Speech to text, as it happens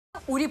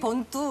우리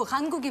본투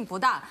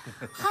한국인보다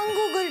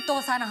한국을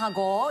더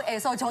사랑하고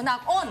에서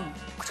전학 온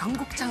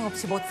전국장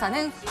없이 못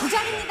사는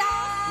구잘입니다.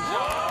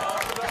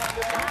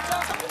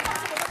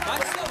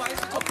 맛있어.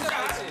 정말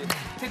맛있지.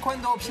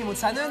 태권도 없이 못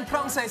사는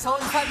프랑스에서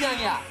온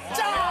파비앙이야.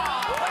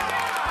 짜!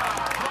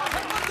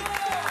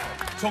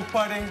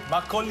 족발에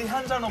막걸리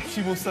한 잔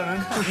없이 못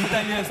사는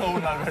이탈리아에서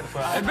온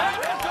알베르토야.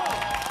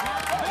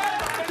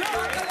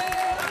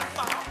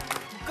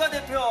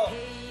 국가대표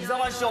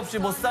이상환 씨 없이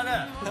못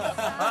사는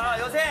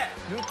요새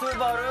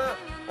유튜버를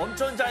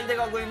엄청 잘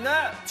돼가고 있는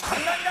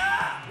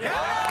강남이다!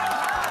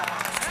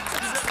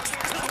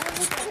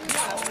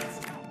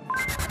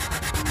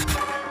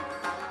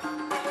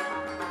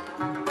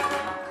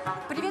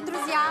 Привет,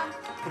 друзья.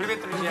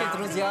 Привет,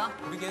 друзья.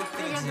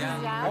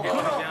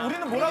 그러면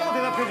우리는 뭐라고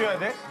대답해줘야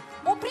돼?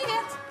 О,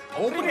 привет.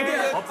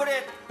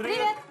 어플릿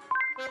Привет.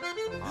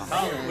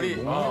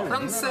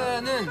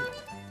 프랑스는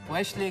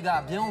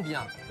웨시리가 bien ou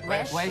bien?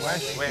 왜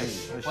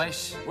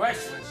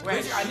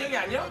안녕이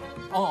아니야?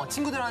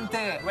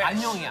 친구들한테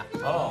안녕이야.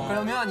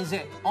 그러면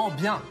이제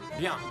bien.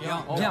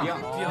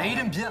 내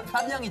이름 bien,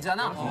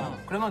 파비앙이잖아.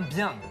 그러면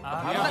bien.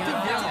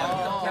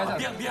 똑같은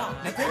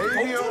bien이야.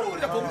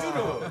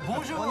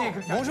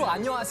 봉주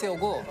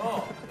안녕하세요고.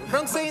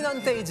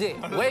 프랑스인한테 이제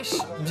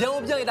wesh, bien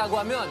ou bien이라고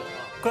하면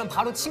그럼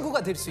바로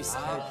친구가 될 수 있어.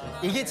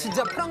 이게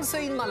진짜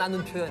프랑스인만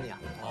아는 표현이야.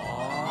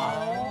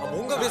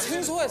 뭔가 되게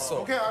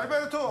생소했어. 오케이,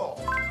 알베르토.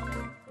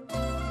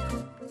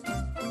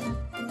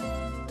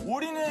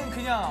 우리는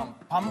그냥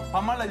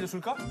반말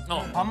알려줄까?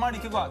 반말이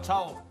그거야.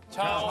 차오.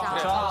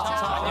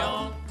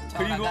 안녕.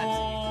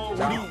 그리고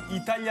우리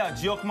이탈리아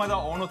지역마다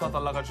언어 다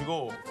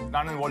달라가지고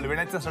나는 원래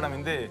베네치아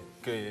사람인데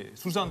그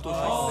수산 도시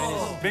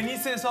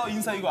베니스에서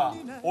인사 이거야.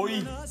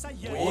 오이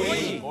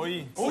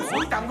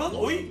당근?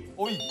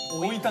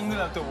 오이 당근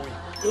할때 오이.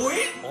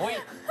 오이.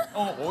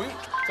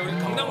 자, 우리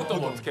강남부터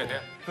뭐 어떻게 해야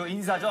돼? 그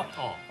인사죠?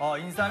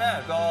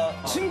 인사는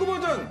친구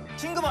버전.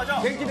 친구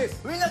맞아.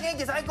 윈나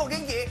겐기 사이코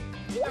겐기.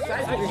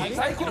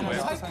 사이코는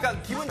뭐야? 그러니까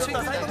기분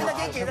좋다. 사이코 윈나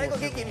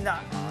겐기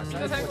민나.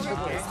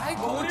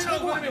 사이코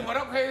최고면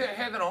뭐라고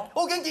해야 되나?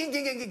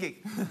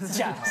 겐기.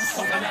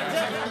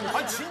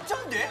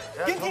 진짜인데?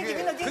 겐기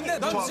민나 겐기. 근데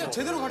난 진짜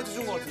제대로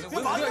가르쳐준 것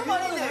같은데. 맞는 우리가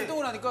말인데.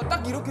 활동을 하니까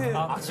딱 이렇게.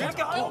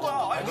 이렇게 하는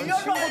거야.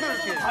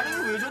 친구들끼리 다른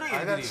게 왜 저래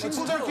그러니까 얘들이.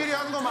 친구들끼리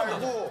하는 거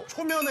말고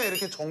초면에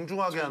이렇게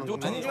정중하게 하는 거.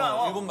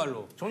 존중한 일본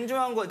말로.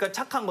 존중한 거, 그러니까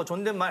착한 거,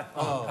 존댓말.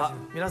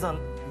 미나산,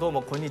 너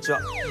곤니치와.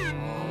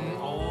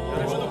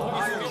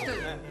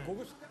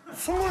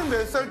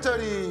 24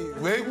 살짜리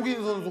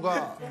외국인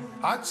선수가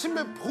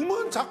아침에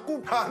보면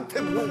자꾸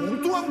나한테 뭐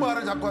엉뚱한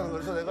말을 자꾸 하는 거야.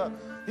 그래서 내가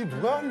이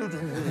누가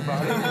알려준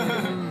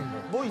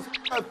말을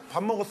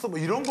밥 먹었어? 뭐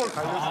이런 걸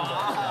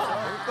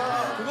알려준다.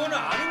 그러니까 그거는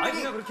아는데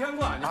그냥 그렇게 한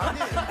거 아니야? 아니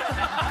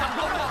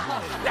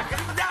야,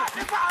 근데 나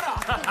내거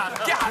알아.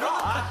 걔 알아?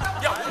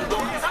 야,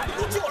 운동에서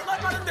눈치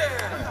얼마나 많은데.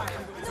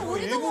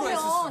 우리도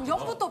보면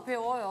역부터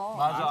배워요.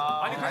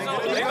 맞아. 아니, 그래서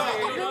내가 내가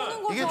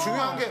배우는 거죠. 이게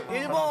중요한 게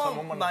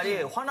일본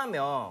말이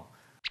화나면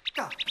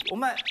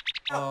엄마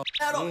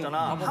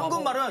잖아.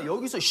 한국말은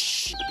여기서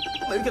씨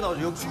이렇게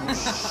나오죠. 여기서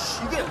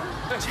이게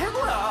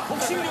최고야.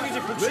 복싱력이지,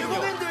 복싱력.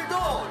 외국인들도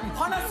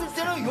화났을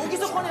때는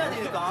여기서 화내야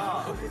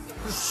되니까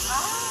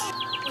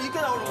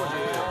이렇게 나오는 거지.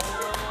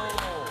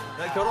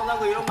 내가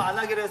결혼하고 이런 거 안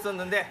하기로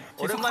했었는데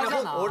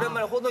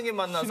오랜만에 호동이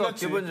만나서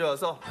신났지. 기분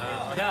좋아서.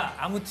 야,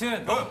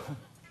 아무튼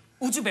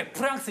우즈벡,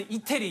 프랑스,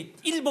 이태리,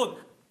 일본,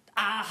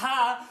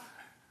 아하,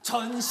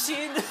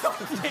 전신.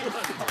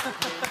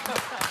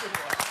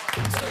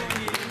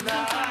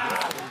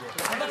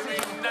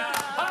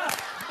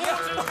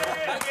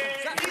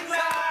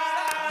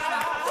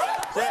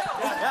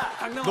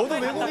 너도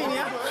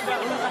외국인이야?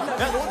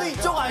 야, 너도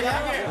이쪽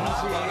아니야?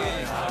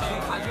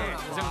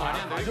 고생 많이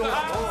한다.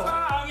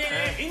 가방에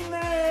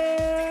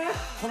있네.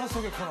 코너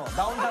속의 코너.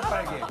 나 혼자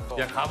빨개.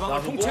 야,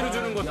 가방을 통째로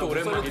주는 것도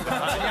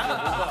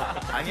오랜만이다.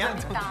 아니야?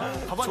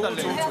 가방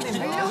달래.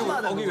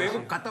 거기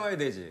외국 갔다 와야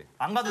되지.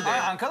 안 가도 돼.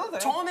 안 가도 돼.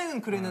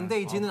 처음에는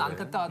그랬는데 이제는 안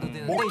갔다 와도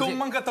되는데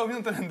목동만 갔다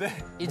오면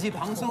되는데. 이제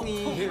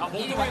방송이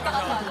왔다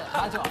갔다 하는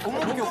맞아.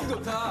 어목교.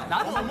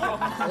 나도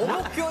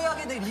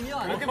어목교약에 내리면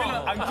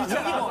안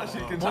끼잖아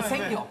사실. 못 괜찮은데.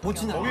 생겨. 못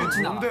지나. 거기 못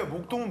지나. 뭔데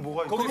목동은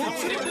뭐가 있어? 거기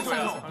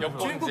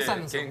중국 옆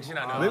사면서.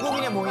 갱신하는.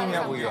 외국인의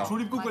모임이야, 거기가.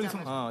 조립국 관리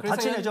성. 다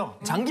친해져.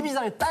 장기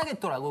비자를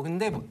따겠더라고.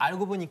 근데 뭐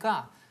알고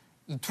보니까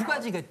이 두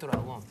가지가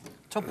있더라고.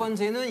 첫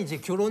번째는 이제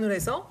결혼을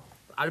해서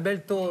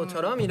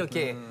알베르토처럼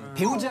이렇게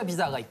배우자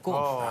비자가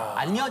있고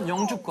아니면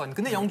영주권.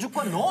 근데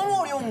영주권 너무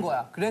어려운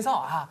거야.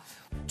 그래서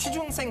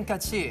취중생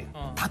같이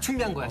다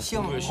준비한 거야.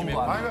 시험을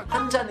공부하고.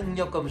 한자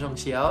능력 검정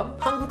시험,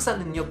 한국사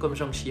능력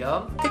검정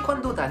시험,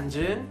 태권도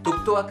단증,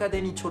 독도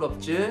아카데미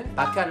졸업증,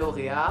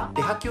 바칼로레아,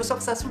 대학교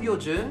석사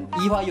수료증,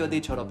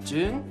 이화여대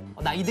졸업증.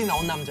 나 이대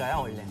나온 남자야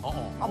원래.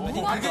 뭔가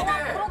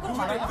프로그램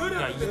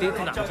말이야. 야,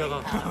 이데이트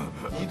남자가.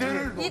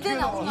 이대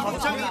나오나?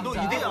 갑자기 너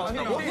이대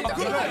나왔냐?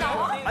 이대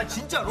나와? 아,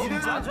 진짜로?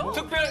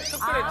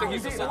 특별했던 게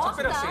있었어.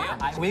 특별 학생이야.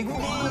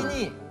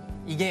 외국인이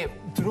이게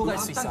들어갈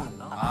수 있어.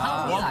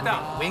 한국인 안 돼.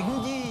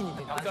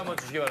 외국인이. 박수 한번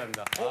주시기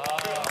바랍니다.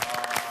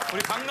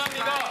 우리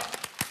강남이가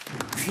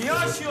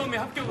귀화 시험에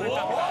합격을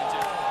했답니다. 이제.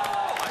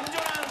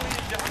 완전한 우리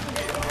이제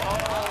한국이에요.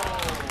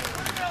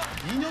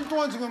 2년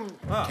동안 지금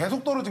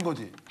계속 떨어진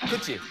거지.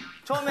 그치.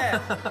 처음에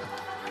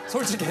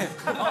솔직히.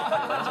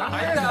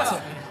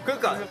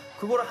 그러니까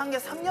그거를 한 게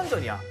 3년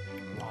전이야.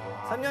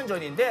 3년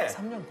전인데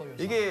 3년 걸렸어.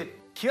 이게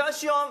기하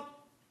시험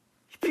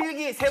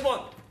필기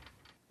 3번,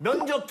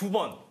 면접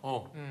 2번.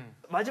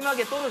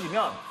 마지막에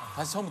떨어지면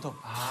다시 처음부터.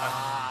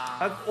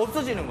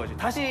 없어지는 거지.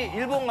 다시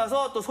일본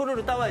가서 또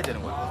서류를 따와야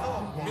되는 거지.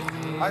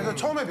 아니 그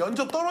처음에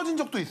면접 떨어진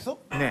적도 있어?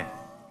 네.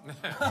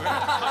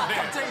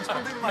 갑자기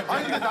정들만.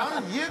 아니 근데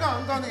나는 이해가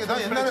안 가는 게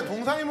나 옛날에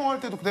동상이몽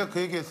할 때도 내가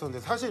그 얘기했었는데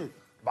사실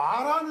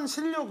말하는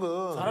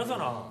실력은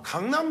잘하잖아.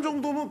 강남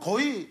정도면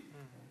거의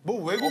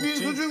뭐 외국인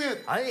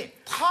수중에 아니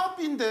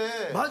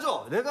탑인데.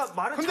 맞아. 내가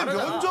말을 근데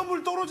잘하잖아.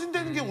 면접을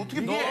떨어진다는 게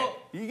어떻게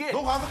이게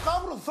너 가서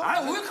까불었어?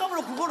 왜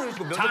까불어 그거를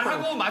면접을.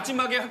 잘하고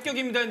마지막에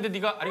합격입니다 했는데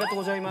네가 아리가또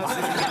고자이마스.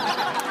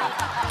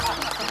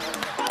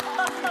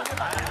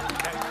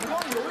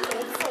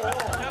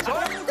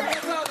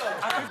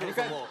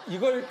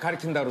 이걸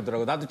가르친다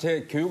그러더라고. 나도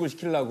제 교육을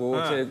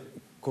시키려고 제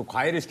그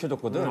과외를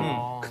시켜줬거든.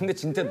 근데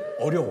진짜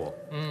어려워.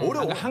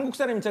 그러니까 한국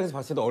사람 입장에서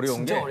봤을 때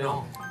어려운 게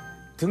어려워.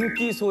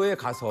 등기소에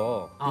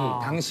가서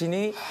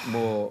당신이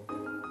뭐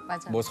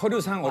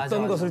서류상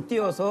어떤 것을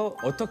띄어서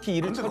어떻게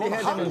일을 근데 처리해야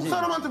그건 한국 되는지.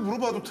 사람한테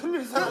물어봐도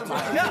틀릴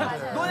사람이야.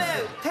 야, 너네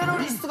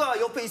테러리스트가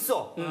옆에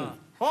있어.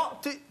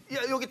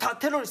 야, 여기 다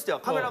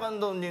테러리스트야. 카메라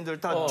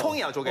감독님들 다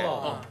총이야, 저게.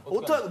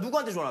 어떻게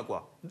누구한테 전화할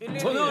거야?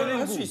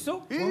 전화를 할 수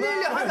있어?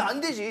 112 하면 안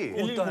되지.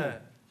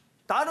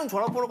 다른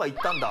전화번호가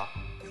있단다.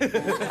 몇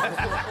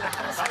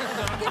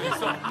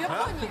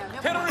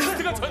번이에요?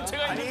 테러리스트가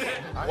전체가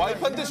있는데.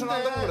 와이프한테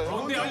전화한다고 그래.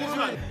 근데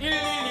알려주면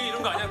 112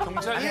 이런 거 아니야?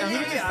 경찰이야?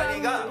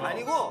 112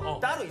 아니고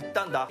따로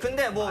있단다.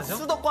 근데 뭐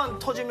수도권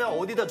터지면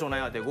어디다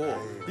전화해야 되고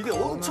이게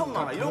엄청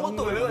많아. 이런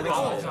것도 외워야 되고.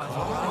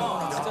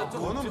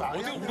 너는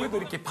말이야. 우리도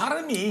이렇게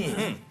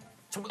발음이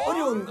좀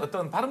어려운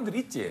어떤 발음들이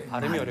있지.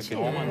 발음이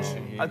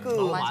어렵겠네.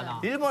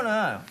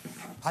 일본은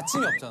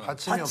받침이 없잖아.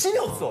 받침이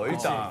없어,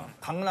 일단.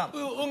 강남.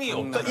 응이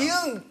없다.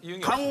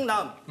 이응,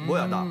 강남.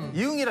 뭐야, 나.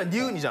 이응이란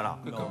니은이잖아.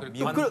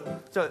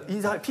 자,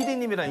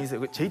 PD님이랑 인사.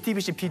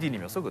 JTBC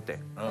PD님이었어, 그때.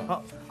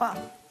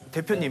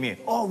 대표님이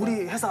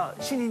우리 회사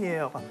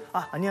신인이에요.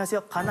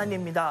 안녕하세요,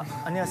 가난입니다.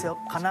 안녕하세요,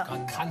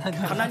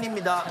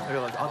 가난입니다.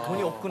 그래가지고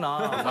돈이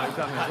없구나. 막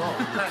이렇게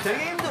하면서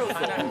되게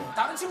힘들었어.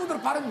 다른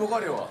친구들은 발음이 뭐가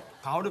어려워?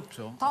 다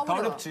어렵죠. 다 어려워.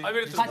 어렵지.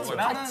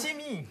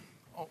 받침이.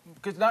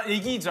 나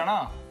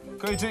애기잖아.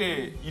 그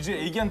이제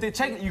애기한테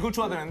책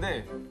읽어줘야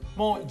되는데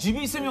뭐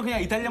집에 있으면 그냥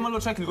이탈리아 말로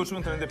책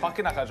읽어주면 되는데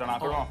밖에 나가잖아.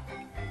 그러면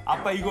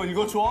아빠 이거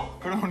읽어줘.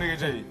 그러면 내가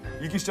이제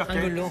읽기 시작해.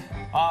 한글로?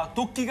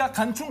 도끼가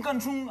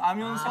간충간충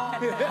하면서.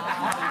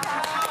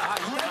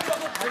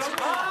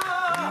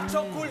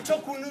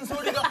 저 굴는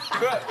소리가.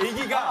 그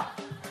애기가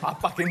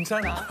아빠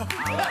괜찮아.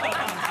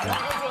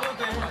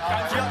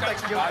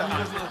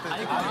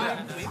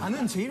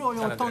 나는 제일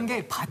어려웠던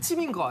게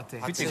받침인 것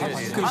같아. 그치.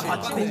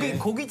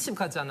 고깃집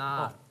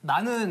가잖아.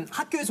 나는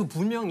학교에서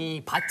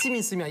분명히 받침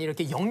있으면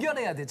이렇게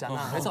연결해야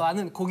되잖아. 그래서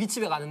나는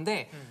고깃집에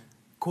가는데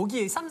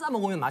고기에 쌈 싸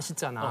먹으면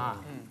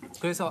맛있잖아.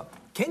 그래서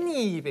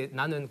깻잎에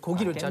나는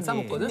고기를 잘 싸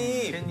먹거든.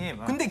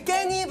 깻잎. 근데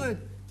깻잎은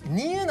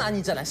니은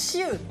아니잖아.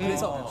 시읒.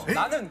 그래서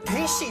나는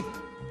개씨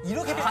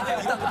이렇게 받아야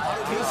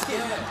바로 개씨.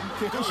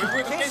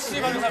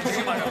 깨씨 하는 사람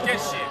되게 많아요.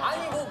 깨씨.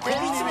 아니 뭐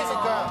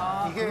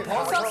고깃집에서 이게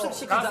버섯숙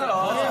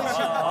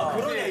시키잖아.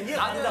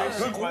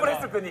 그걸 공부를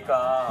했을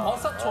거니까.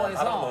 버섯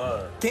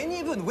좋아해서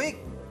깻잎은 왜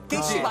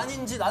개씨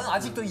아닌지 나는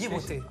아직도 이해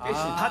못해.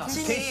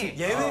 받침이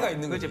예외가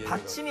있는 거지.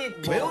 받침이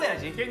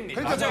외워야지.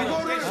 그러니까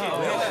그거를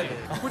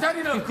그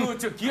자리는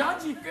기한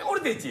지 꽤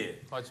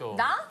오래됐지. 맞아.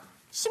 나?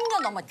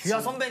 10년 넘었지. 귀하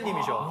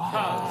선배님이셔.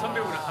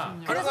 선배구나.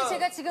 그래서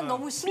제가 지금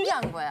너무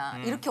신기한 거야.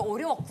 이렇게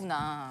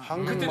어려웠구나.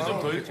 그때는 좀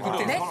덜 힘들어.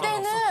 내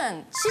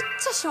때는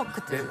진짜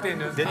쉬웠거든. 내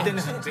때는 내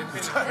때는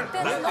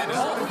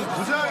너무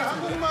구잘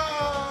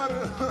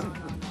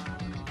한국말은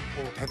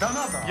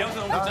대단하다.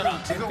 이양수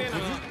없잖아. 지금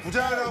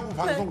구잘하고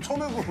방송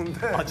처음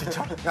해보는데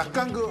진짜?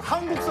 약간 그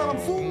한국 사람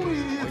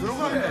소울이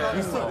들어가는 게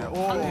있어.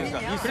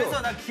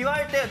 그래서 나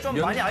기화할 때 좀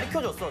많이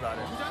가르쳐줬어,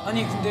 나를.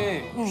 아니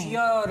근데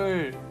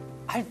귀하를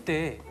할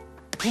때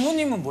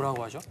부모님은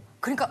뭐라고 하죠?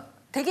 그러니까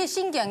되게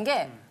신기한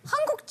게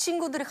한국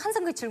친구들이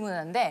항상 그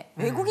질문하는데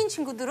외국인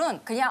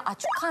친구들은 그냥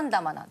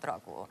축하한다만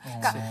하더라고.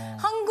 그러니까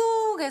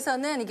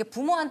한국에서는 이게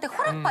부모한테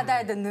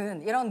허락받아야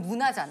되는 이런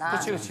문화잖아.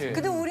 그치.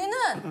 근데 우리는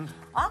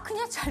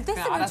그냥 잘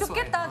됐으면 알아서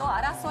좋겠다. 너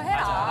알아서 해라.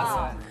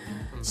 알아서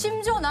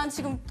심지어 난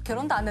지금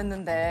결혼도 안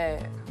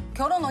했는데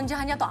결혼 언제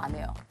하냐도 안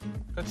해요.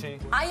 그렇지.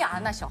 아예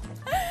안 하셔.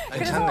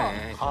 그래서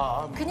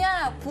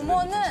그냥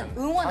부모는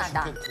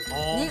응원하다.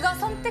 네가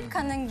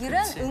선택하는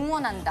길은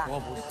응원한다.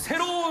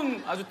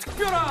 새로운 아주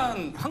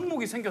특별한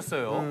항목이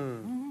생겼어요.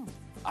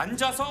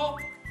 앉아서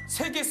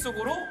세계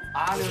속으로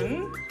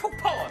아는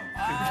톡파원.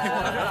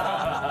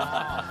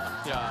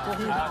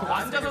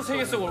 앉아서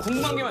세계 속으로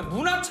궁금한 게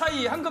문화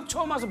차이, 한국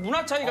처음 와서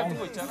문화 차이 같은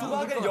거 있잖아.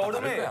 수학의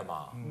여름에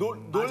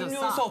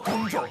놀면서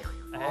돈 줘.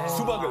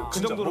 수박을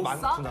그 정도로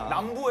많구나.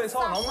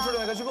 남부에서 너무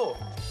저렴해가지고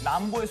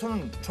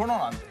남부에서는 1,000원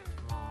안 돼.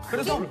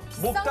 그래서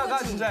먹다가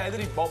거지. 진짜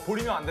애들이 뭐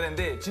버리면 안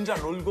되는데 진짜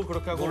놀고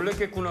그렇게 하고.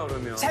 놀랬겠구나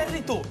그러면.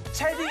 체리도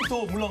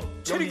물론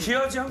체리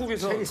귀하지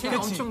한국에서. 체리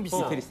엄청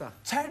비싸.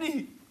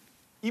 체리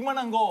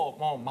이만한 거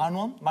뭐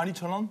 10,000원?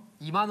 12,000원?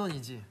 2만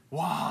원이지.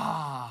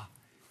 와.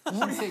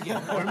 우리 세계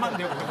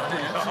얼마인데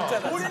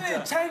진짜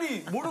우리는 체리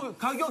모르고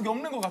가격이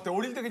없는 것 같아.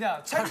 어릴 때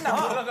그냥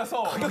체리나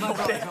올라가서 가격이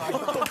없대.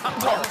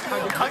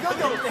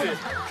 가격이 없대.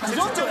 그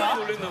정도야?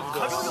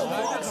 가격이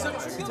없어.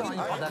 진짜 많이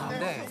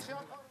받았는데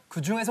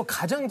그 중에서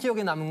가장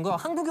기억에 남은 거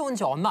한국에 온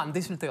지 얼마 안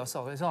됐을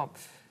때였어. 그래서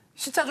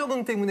시차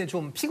적응 때문에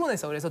좀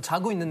피곤했어. 그래서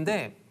자고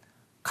있는데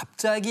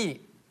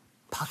갑자기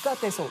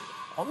바깥에서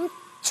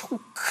엄청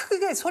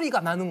크게 소리가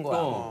나는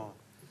거야.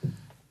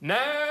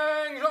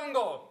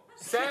 냉장고,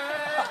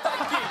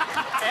 세탁기,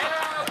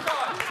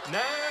 에어컨,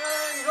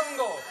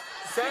 냉장고,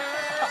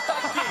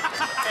 세탁기,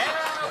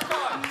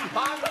 에어컨,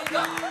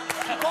 방귀가,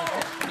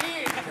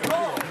 콩이,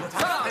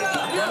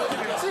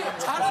 그렇지,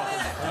 잘하네.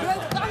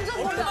 그래 깜짝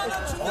놀라.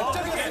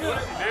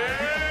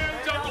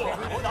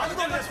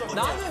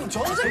 나는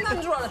전쟁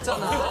난 줄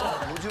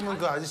알았잖아. 요즘은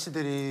그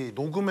아저씨들이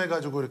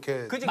녹음해가지고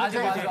이렇게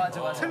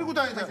맞아. 틀고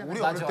다니잖아. 우리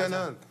어릴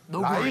때는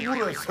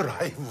라이브로 했어,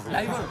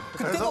 라이브로.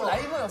 그때도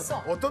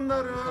라이브였어. 어떤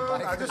날은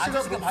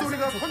아저씨가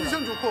목소리가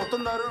컨디션 좋고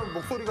어떤 날은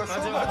목소리가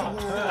쉬어가지고.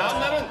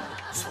 다음날은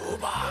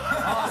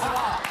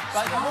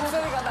맞아,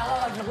 목소리가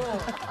나가가지고.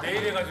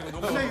 내일 해가지고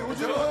녹음. 근데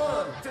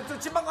요즘은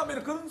찐빵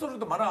가면 그런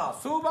소리도 많아.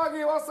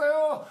 수박이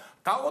왔어요.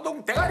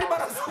 강호동 대가리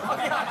말아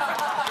수박이.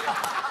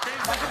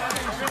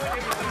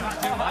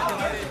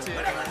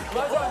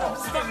 맞아.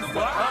 수박 넣은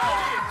거야.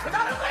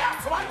 그다는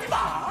거야. 수박이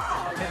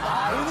봐.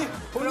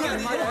 본인이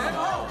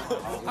아니에요?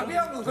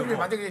 파비앙은 그러면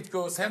만약에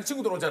그 서양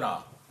친구들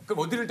오잖아.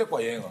 그럼 어디를 데리고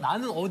와 여행을?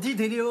 나는 어디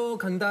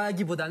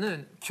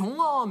데려간다기보다는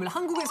경험을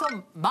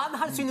한국에서만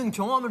할 수 있는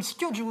경험을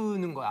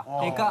시켜주는 거야.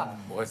 그러니까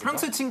뭐가 있을까?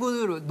 프랑스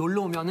친구들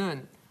놀러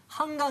오면은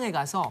한강에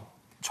가서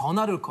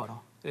전화를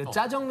걸어.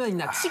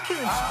 짜장면이나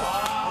치킨을 시켜.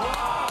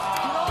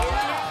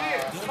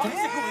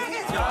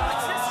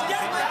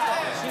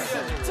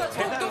 진짜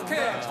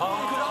똑똑해.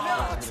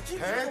 그러면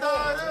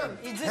배달은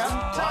이제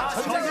진짜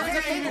전 세계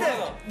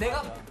 1등.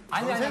 내가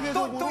아니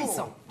또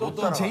있어.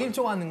 또 제일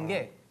좋아하는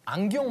게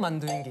안경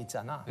만드는 게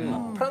있잖아.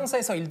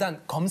 프랑스에서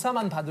일단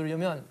검사만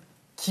받으려면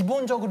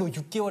기본적으로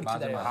 6개월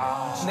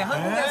기다려요. 근데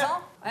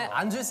한국에서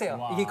안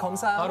주세요. 이게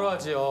검사 바로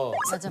하지요.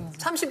 맞아.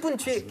 30분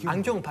뒤에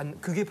안경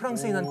그게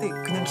프랑스인한테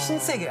그냥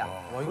신세계야.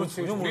 이거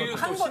전혀 몰라.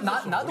 한번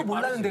나도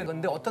몰랐는데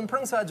근데 어떤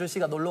프랑스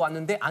아저씨가 놀러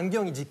왔는데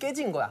안경이 이제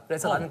깨진 거야.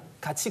 그래서 나는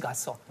같이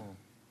갔어.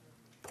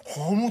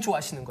 너무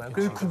좋아하시는 거야.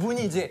 그리고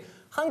그분이 이제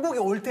한국에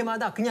올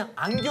때마다 그냥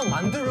안경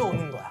만들러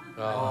오는 거야.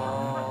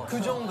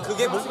 그 정도.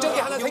 그게 목적이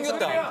하나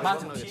생겼다.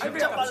 맞아.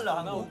 진짜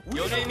빨라.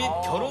 연애 및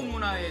결혼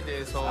문화에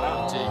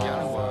대해서 이제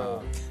얘기하는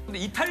거야. 근데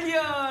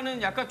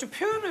이탈리아는 약간 좀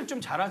표현을 좀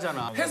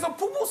잘하잖아. 해서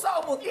부부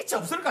싸움은 일체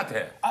없을 것 같아.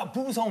 아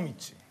부부 싸움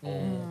있지.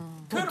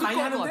 표현을 많이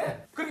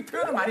하는데? 그렇게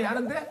표현을 많이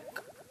하는데?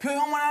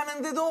 표현만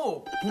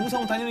하는데도 부부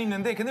싸움 당연히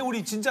있는데 근데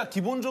우리 진짜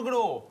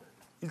기본적으로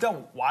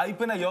일단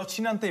와이프나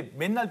여친한테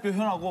맨날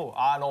표현하고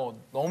아 너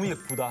너무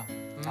예쁘다.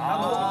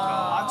 나도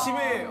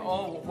아침에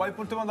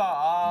와이프 올 때마다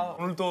아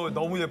오늘도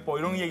너무 예뻐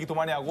이런 얘기도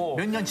많이 하고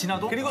몇 년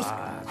지나도? 그리고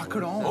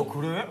그럼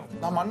그래?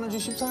 나 만난 지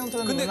 14년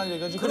동안 맨날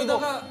얘기하지. 그리고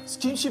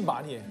스킨십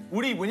많이 해.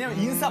 우리 왜냐면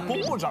인사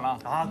뽀뽀잖아.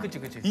 아, 그치.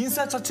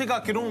 인사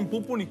자체가 결혼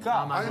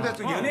뽀뽀니까 아니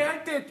근데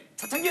연애할 때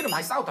초창기에는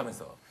많이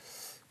싸웠다면서.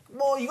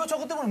 뭐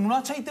이것저것 때문에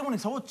문화 차이 때문에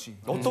싸웠지.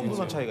 어떤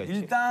문화 차이가 있지?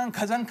 일단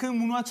가장 큰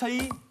문화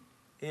차이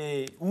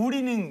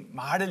우리는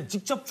말을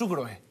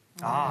직접적으로 해.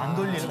 안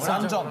돌리는 거야?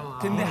 완전.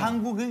 근데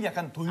한국은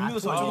약간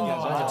돌려서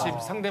얘기하잖아.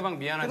 집 상대방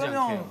미안하지 않게.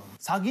 그러면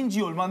사귄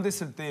지 얼마 안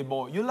됐을 때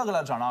뭐 연락을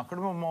하잖아.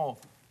 그러면 뭐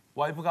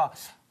와이프가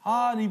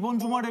아 이번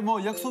주말에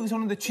뭐 약속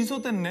있었는데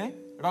취소됐네?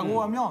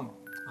 라고 하면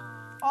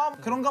아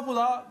그런가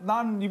보다.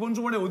 난 이번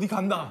주말에 어디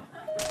간다.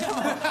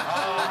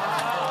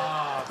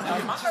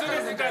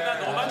 취소했으니까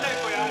난 너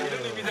만날 거야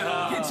이런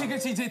의미잖아.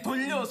 그치 이제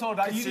돌려서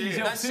나 일이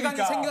이제 난 없으니까.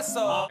 시간이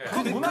생겼어. 그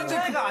문화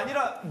차이가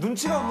아니라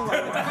눈치가 없는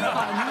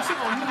거야.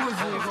 눈치가 없는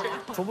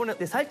거지.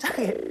 저번에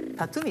살짝의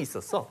다툼이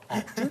있었어.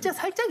 진짜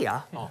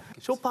살짝이야.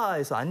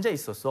 소파에서 앉아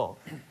있었어.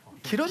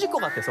 길어질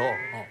것 같아서.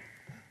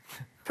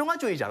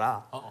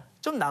 평화주의자라.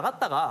 좀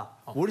나갔다가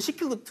뭘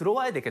시키고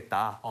들어와야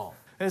되겠다.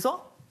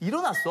 그래서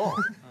일어났어.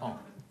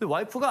 근데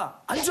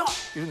와이프가 앉아!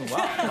 이러는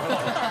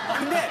거야.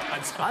 근데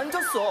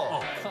앉았어.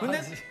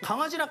 근데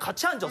강아지랑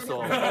같이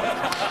앉았어.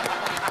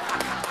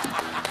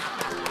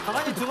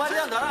 강아지 두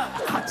마리랑 나랑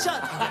같이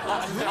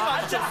눈이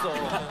마주쳤어.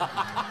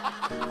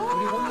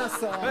 우리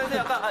혼났어. 그래서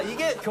약간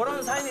이게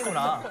결혼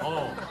사인이구나.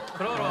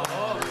 그럼.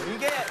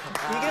 이게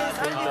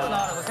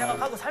삶이구나라고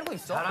생각하고 살고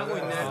있어. 잘하고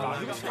있네.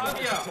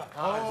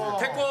 파비앙.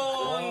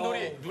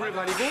 태권도리 눈을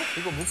가리고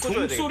이거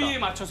묶어줘야 되겠다. 종소리에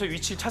맞춰서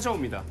위치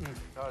찾아옵니다.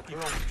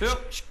 조용.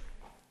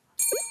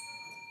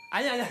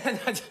 아니.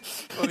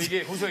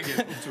 이게 호소에게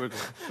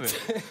왜?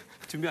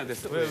 준비 안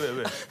됐어? 왜?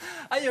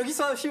 아니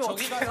여기서 쉬면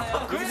저기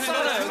가세요.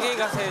 그래서 여기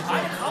가세요.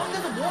 아니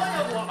가운데서 뭐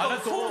하냐고 아까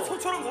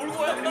소처럼 몰고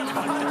와야 되는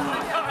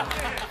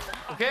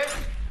거 오케이?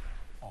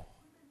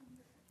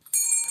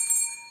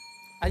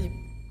 아니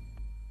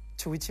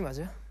저 위치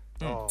맞아요?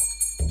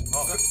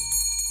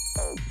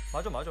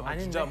 맞아.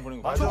 아닌데. 진짜 안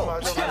보는 거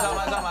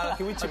맞아.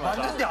 그 위치 맞아.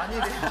 맞는데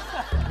아니래.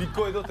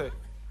 믿고 해도 돼.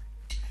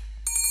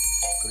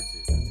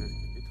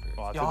 그렇지.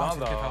 와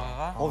대단하다.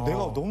 내가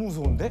너무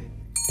무서운데?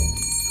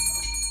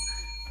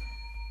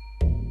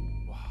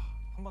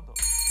 한 번 더.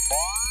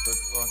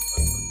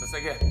 더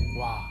세게.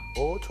 와.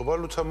 저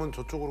발로 차면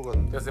저쪽으로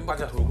갔는데. 됐어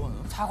빠져. 돌고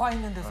하나? 사과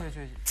있는 데서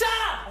해줘야지.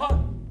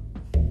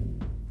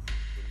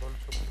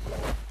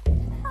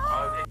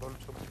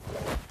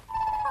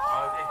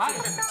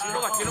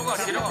 뒤로 가.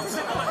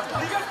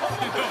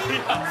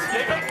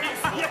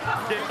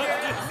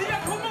 네가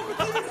겁먹고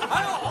뛰는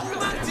아유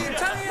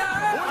엉망진창이야.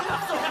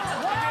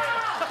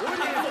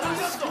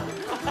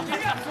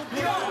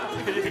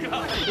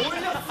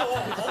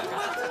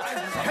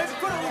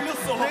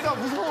 내가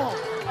무서워.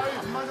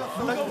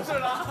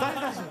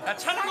 야,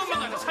 차는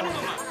것만 가자.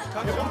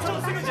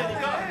 엄청 쓰면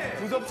되니까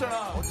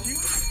무섭잖아.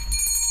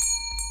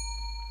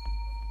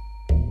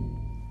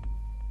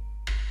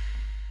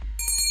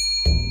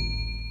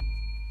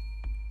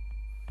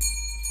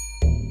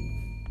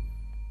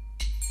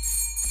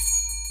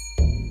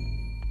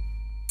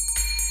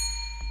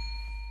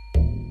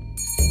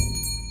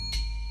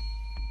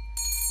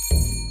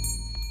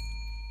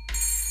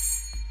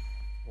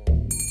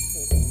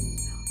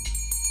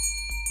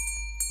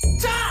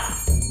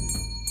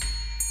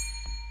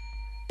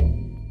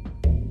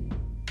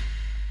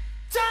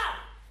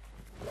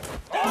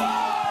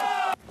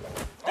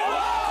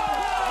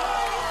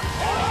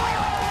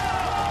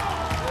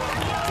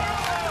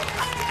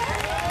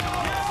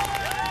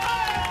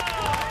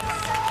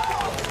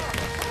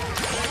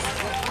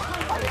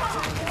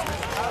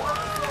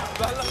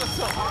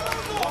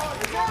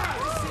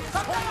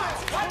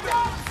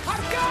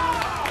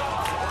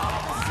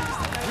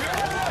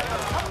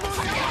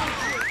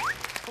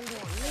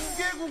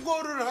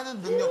 국어를 하는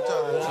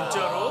능력자는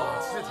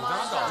진짜로? 진짜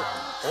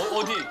대단하다.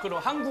 어디? 그럼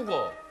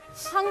한국어.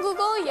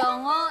 한국어,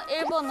 영어,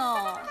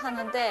 일본어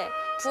하는데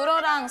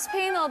불어랑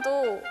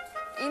스페인어도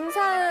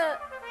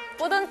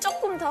인사보단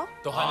조금 더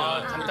또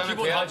하면 간단한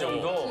대화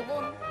정도.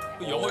 기본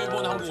그 영어,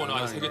 일본, 한국어는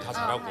아예 세개 다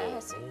잘하고.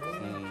 할 수 있고.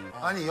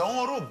 아니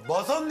영어로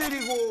머선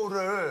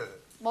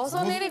내리고를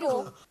머선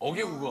내리고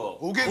어개국어.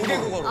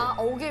 오개국어로.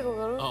 오개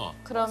그거로? 어.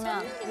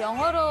 그러면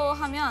영어로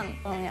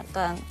하면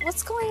약간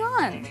What's going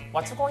on?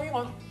 What's going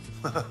on?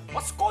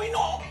 What's going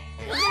on?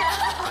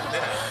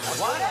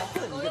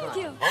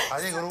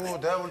 아니 그리고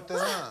내가 볼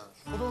때는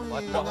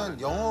호동이는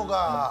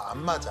영어가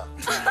안 맞아.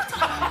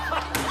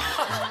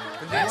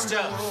 근데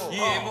진짜 이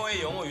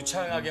에모의 영어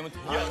유창하게 하면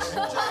되게 안 돼.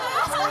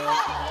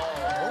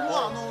 너무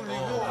안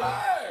어울리고.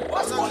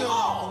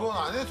 그건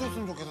안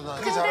했었으면 좋겠어. 나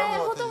되게 근데 잘하는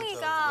것 같아.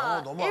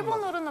 호동이가 너무 안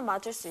일본어로는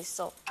맞을 수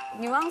있어.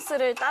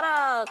 뉘앙스를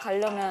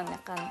따라가려면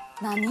약간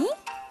나니?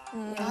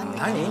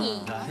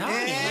 나니?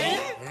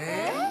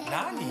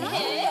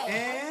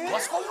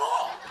 What's going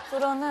on?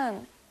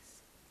 불어는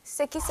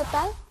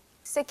세키스빨?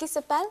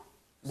 세키스빨?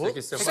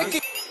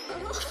 새끼.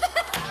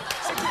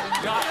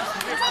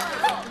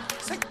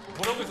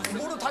 뭐라고 했었어?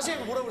 뭐로 다시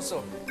해봐. 뭐라고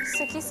했어?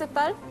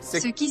 세키스빨?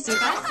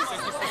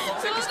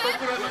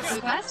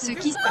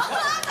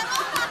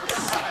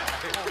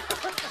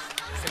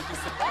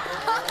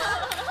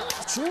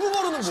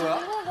 중국어로는 뭐야?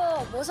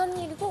 중국어 무슨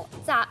일이고?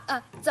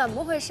 怎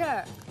么回事?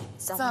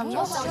 잘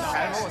먹었어?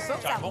 잘 먹었어.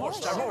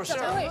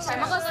 잘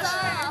먹었어.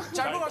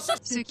 잘 먹었어.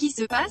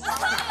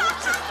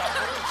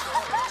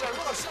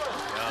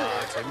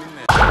 야,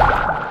 재밌네.